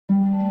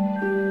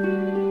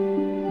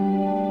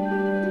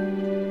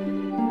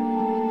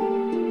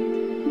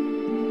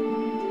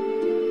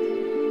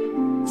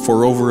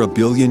For over 1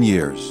 billion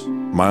years,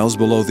 miles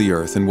below the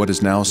Earth in what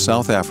is now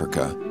South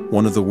Africa,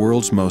 one of the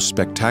world's most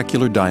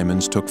spectacular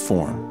diamonds took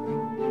form.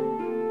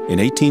 In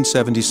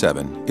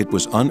 1877, it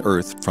was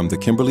unearthed from the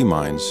Kimberley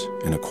mines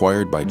and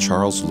acquired by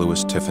Charles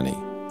Lewis Tiffany,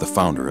 the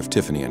founder of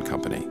Tiffany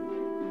Company.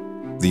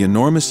 The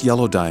enormous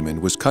yellow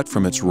diamond was cut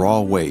from its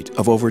raw weight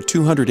of over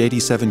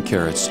 287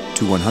 carats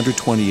to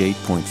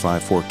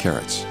 128.54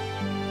 carats.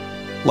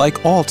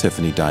 Like all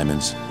Tiffany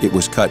diamonds, it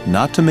was cut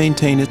not to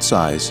maintain its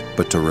size,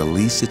 but to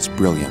release its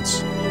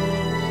brilliance.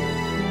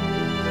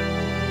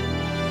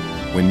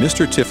 When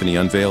Mr. Tiffany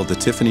unveiled the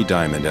Tiffany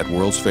diamond at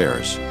World's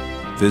Fairs,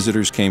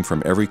 visitors came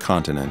from every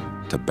continent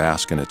to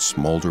bask in its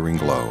smoldering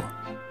glow.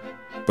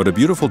 But a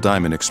beautiful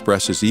diamond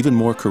expresses even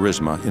more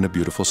charisma in a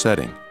beautiful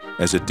setting,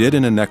 as it did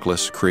in a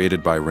necklace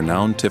created by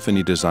renowned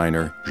Tiffany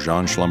designer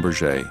Jean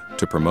Schlumberger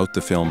to promote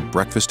the film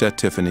Breakfast at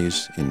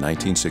Tiffany's in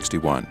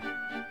 1961.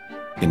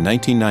 In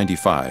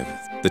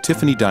 1995, the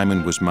Tiffany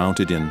diamond was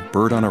mounted in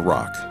Bird on a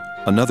Rock,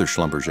 another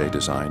Schlumberger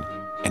design,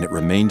 and it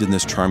remained in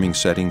this charming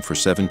setting for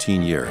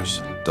 17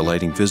 years,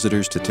 delighting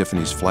visitors to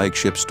Tiffany's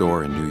flagship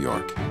store in New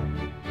York.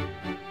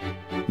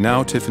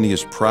 Now Tiffany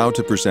is proud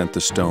to present the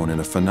stone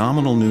in a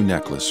phenomenal new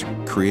necklace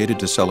created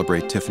to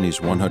celebrate Tiffany's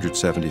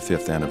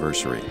 175th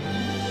anniversary.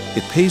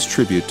 It pays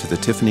tribute to the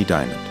Tiffany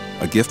diamond,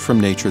 a gift from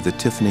nature that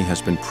Tiffany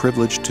has been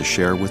privileged to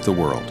share with the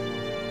world.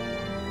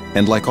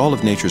 And like all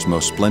of nature's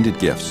most splendid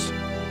gifts,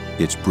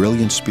 its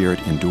brilliant spirit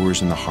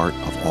endures in the heart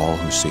of all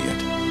who see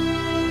it.